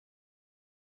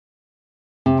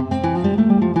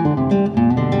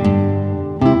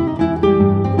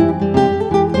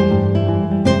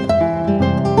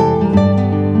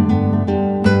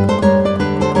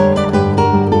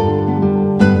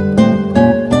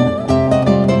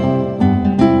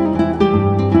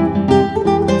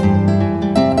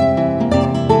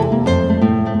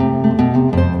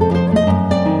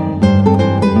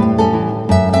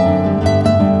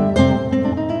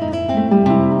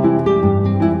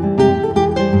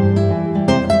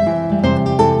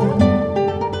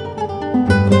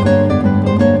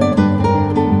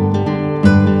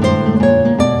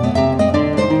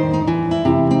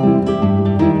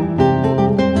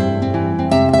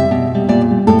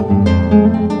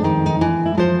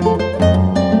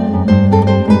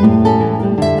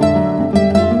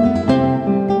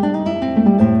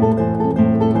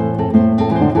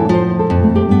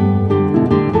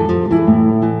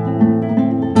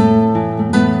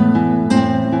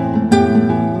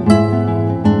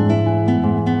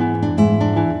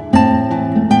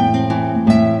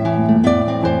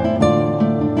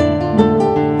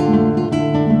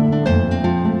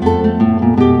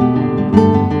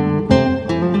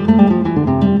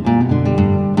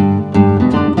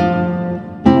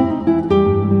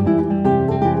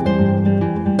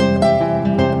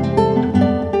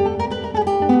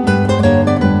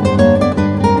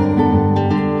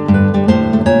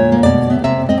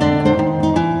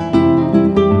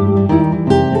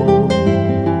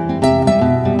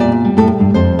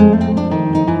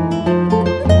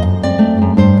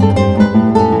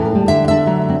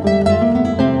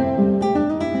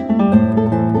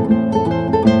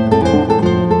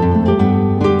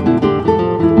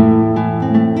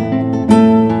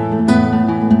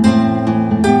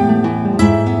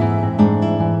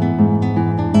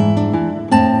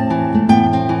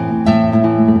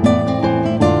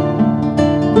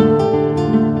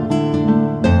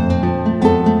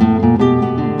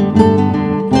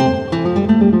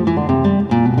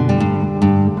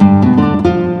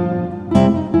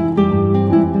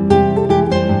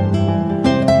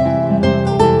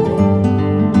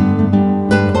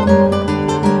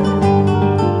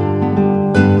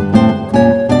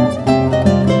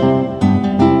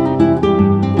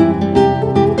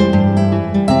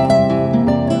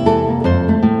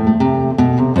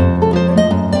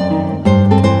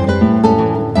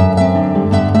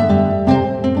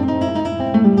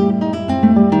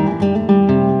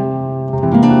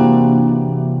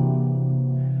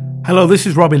this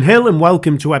is Robin Hill and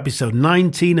welcome to episode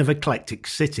 19 of Eclectic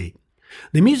City.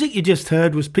 The music you just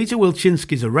heard was Peter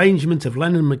Wilczynski's arrangement of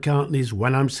Lennon McCartney's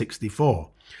When I'm 64,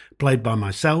 played by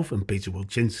myself and Peter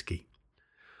Wilczynski.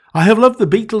 I have loved the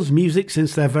Beatles' music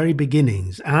since their very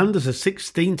beginnings, and as a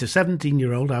 16 to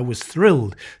 17-year-old I was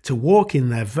thrilled to walk in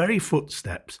their very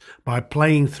footsteps by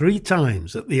playing 3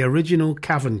 times at the original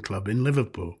Cavern Club in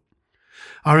Liverpool.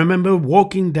 I remember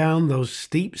walking down those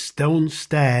steep stone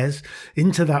stairs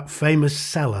into that famous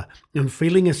cellar and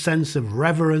feeling a sense of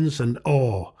reverence and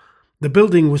awe. The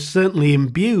building was certainly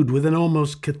imbued with an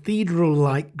almost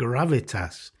cathedral-like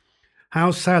gravitas.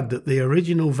 How sad that the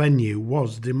original venue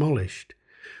was demolished.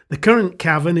 The current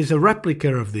cavern is a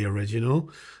replica of the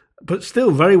original, but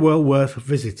still very well worth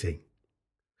visiting.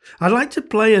 I'd like to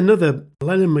play another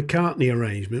Lennon-McCartney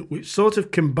arrangement which sort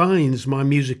of combines my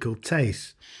musical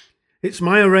tastes. It's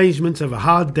my arrangement of A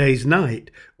Hard Day's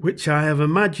Night, which I have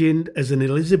imagined as an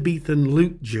Elizabethan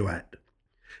lute duet.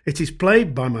 It is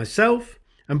played by myself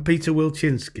and Peter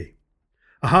Wilczynski.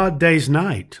 A Hard Day's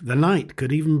Night. The night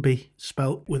could even be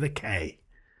spelt with a K.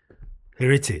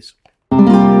 Here it is.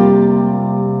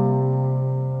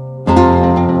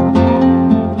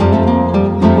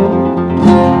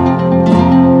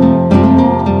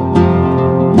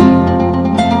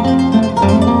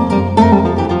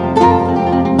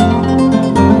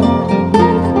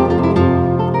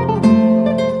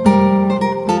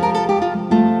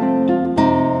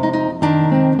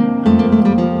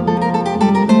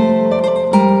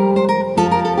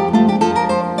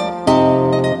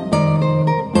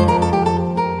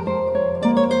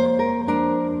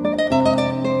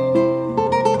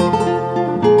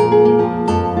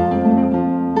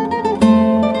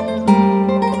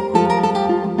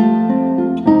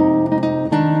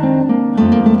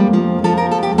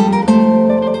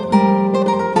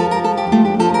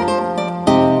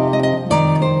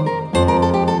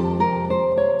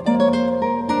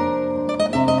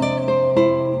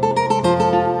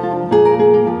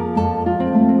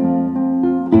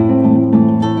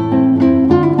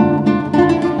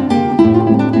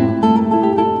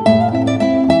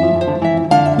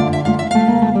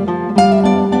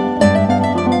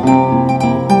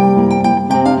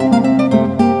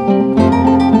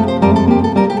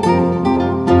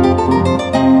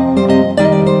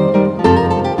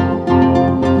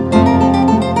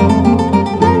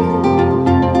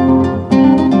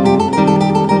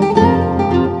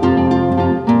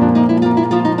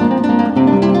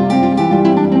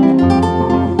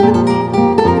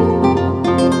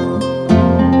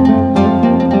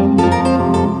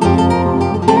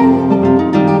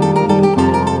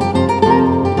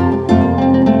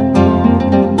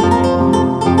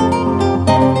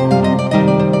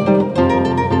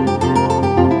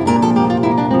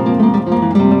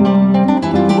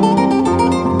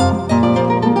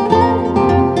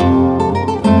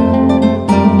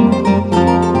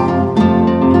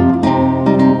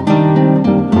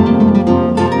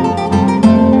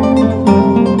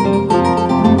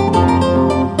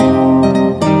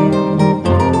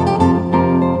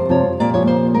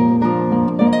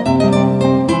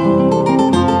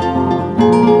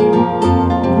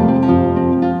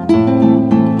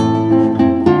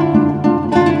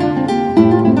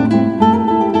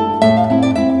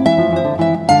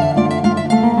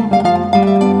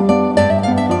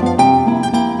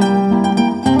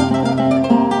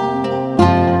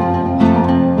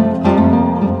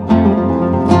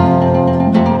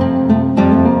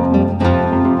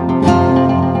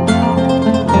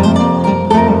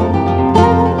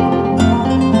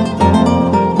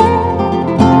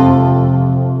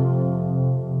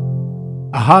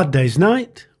 Hard Day's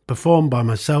Night, performed by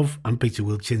myself and Peter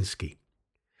Wilczynski.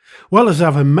 Well, as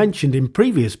I've mentioned in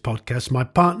previous podcasts, my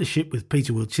partnership with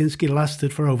Peter Wilczynski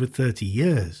lasted for over 30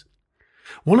 years.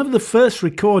 One of the first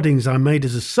recordings I made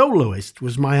as a soloist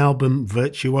was my album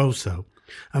Virtuoso,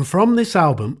 and from this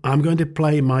album I'm going to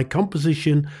play my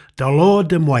composition Dolor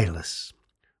de Muelas.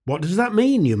 What does that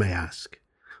mean, you may ask?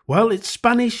 Well, it's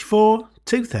Spanish for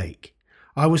toothache.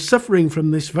 I was suffering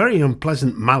from this very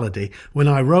unpleasant malady when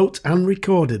I wrote and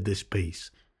recorded this piece.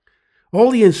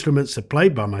 All the instruments are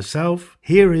played by myself.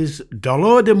 Here is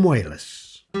Dolor de Muelas.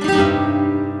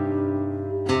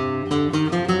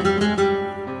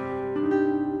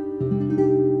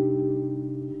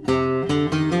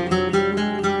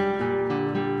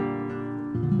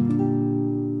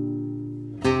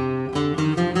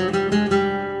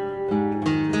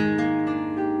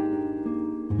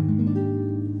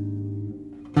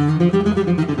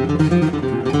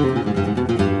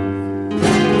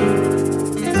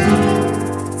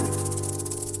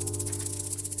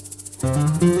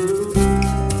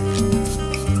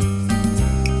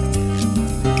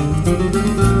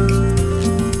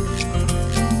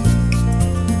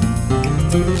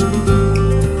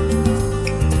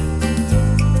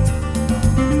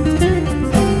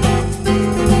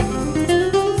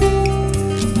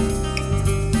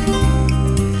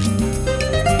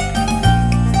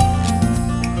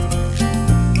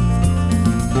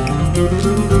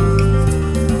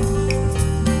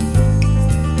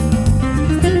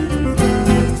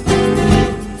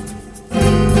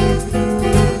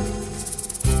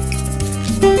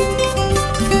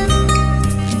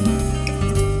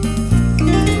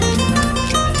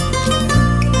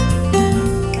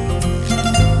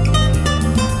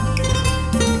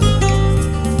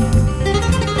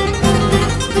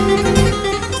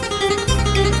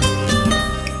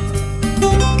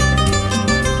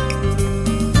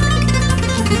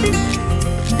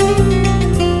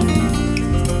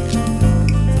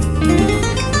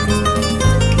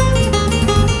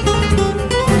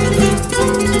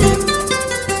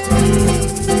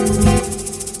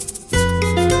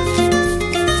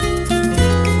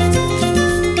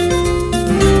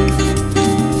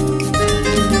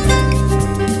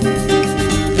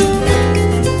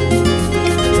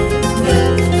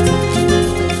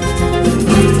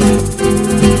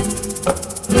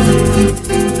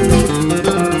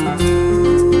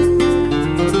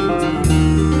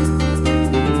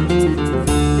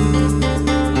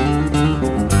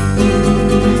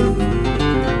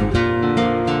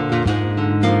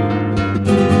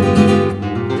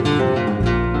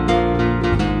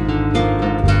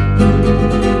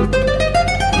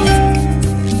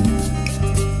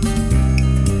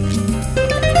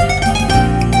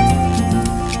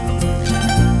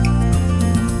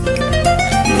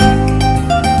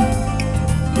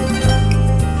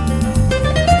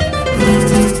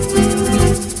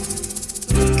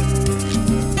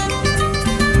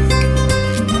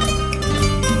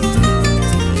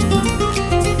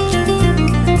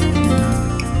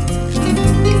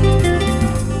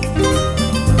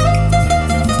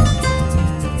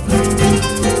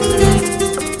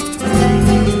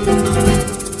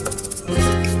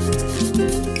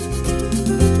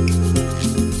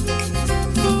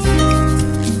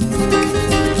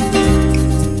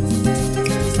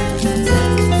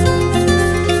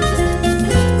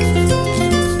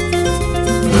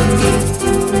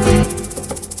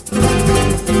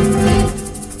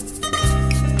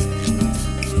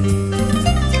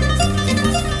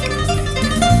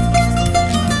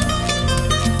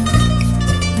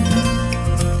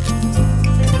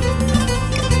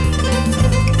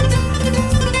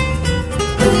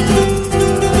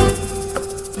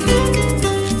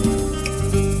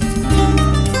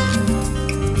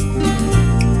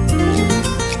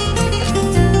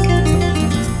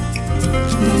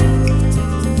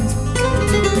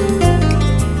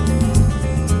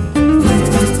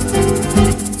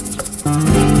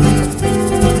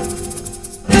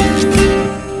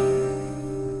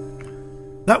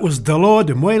 That was Dolor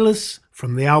de Muelas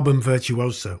from the album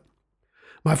Virtuoso.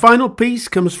 My final piece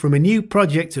comes from a new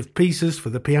project of pieces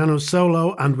for the piano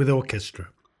solo and with orchestra.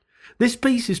 This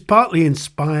piece is partly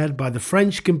inspired by the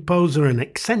French composer and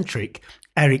eccentric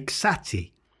Erik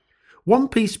Satie. One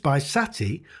piece by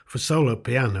Satie for solo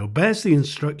piano bears the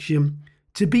instruction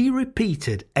to be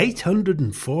repeated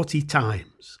 840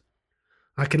 times.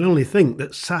 I can only think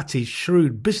that Satie's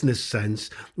shrewd business sense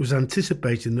was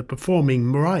anticipating the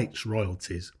performing rights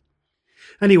royalties.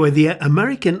 Anyway, the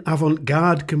American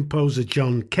avant-garde composer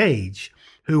John Cage,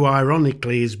 who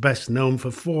ironically is best known for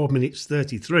 4 minutes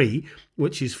 33,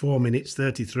 which is 4 minutes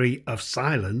 33 of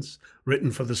silence,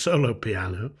 written for the solo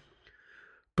piano,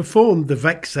 performed The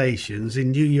Vexations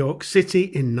in New York City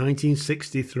in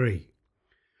 1963.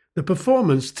 The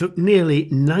performance took nearly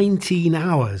 19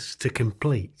 hours to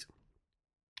complete.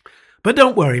 But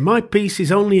don't worry, my piece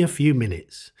is only a few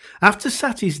minutes. After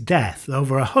Satie's death,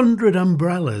 over 100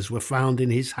 umbrellas were found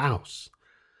in his house.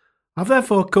 I've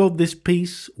therefore called this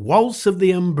piece Waltz of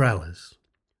the Umbrellas.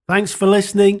 Thanks for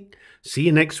listening. See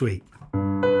you next week.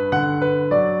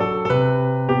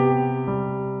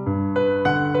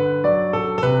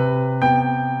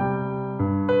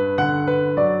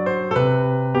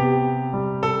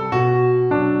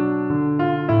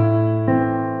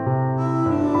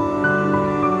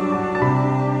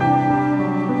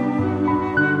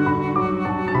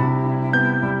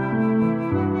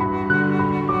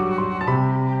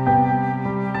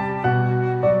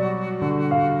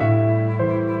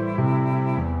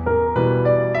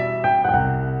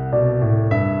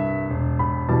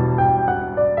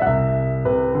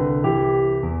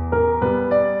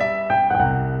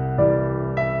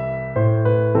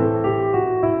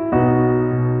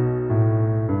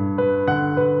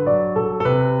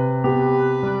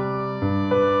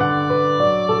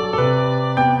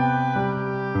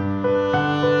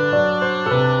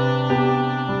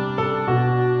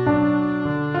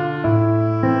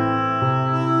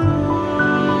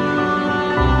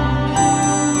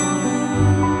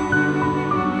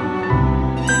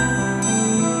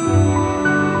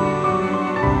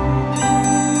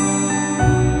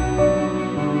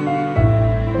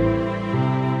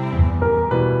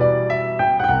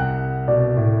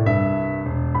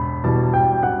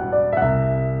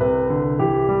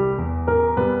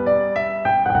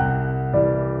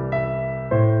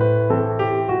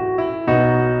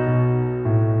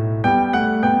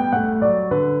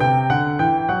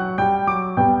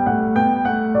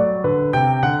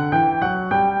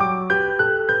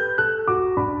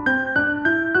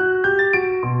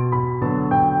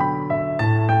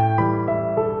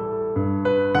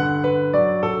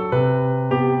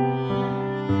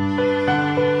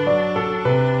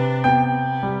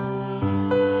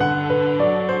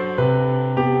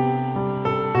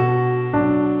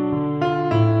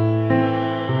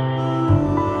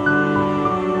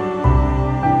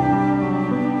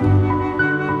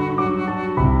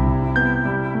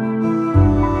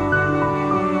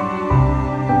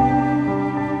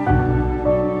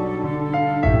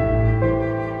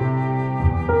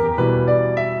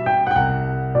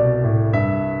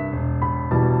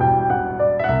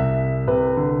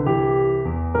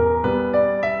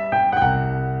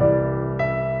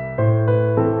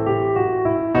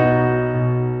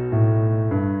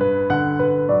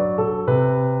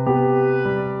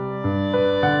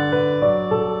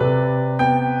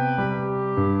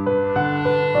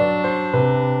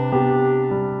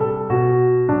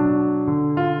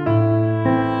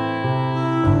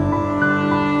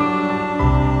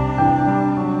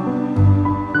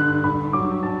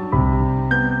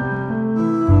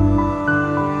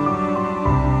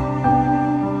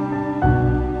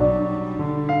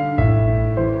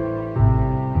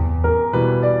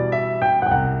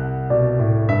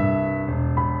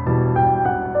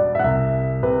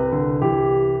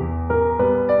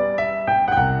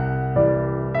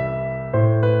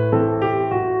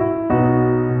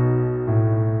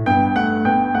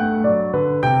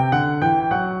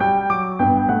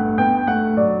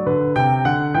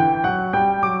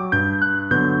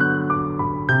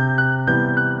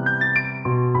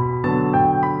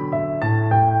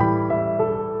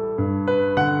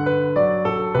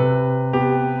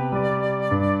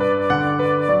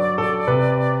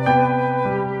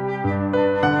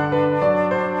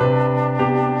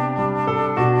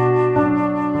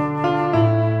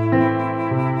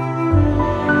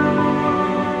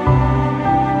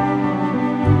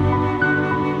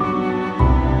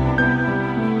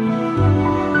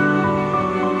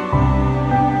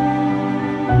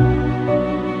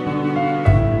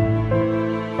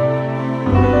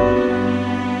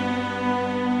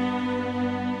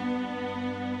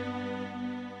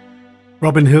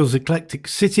 Robin Hill's Eclectic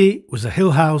City was a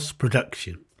Hill House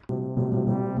production.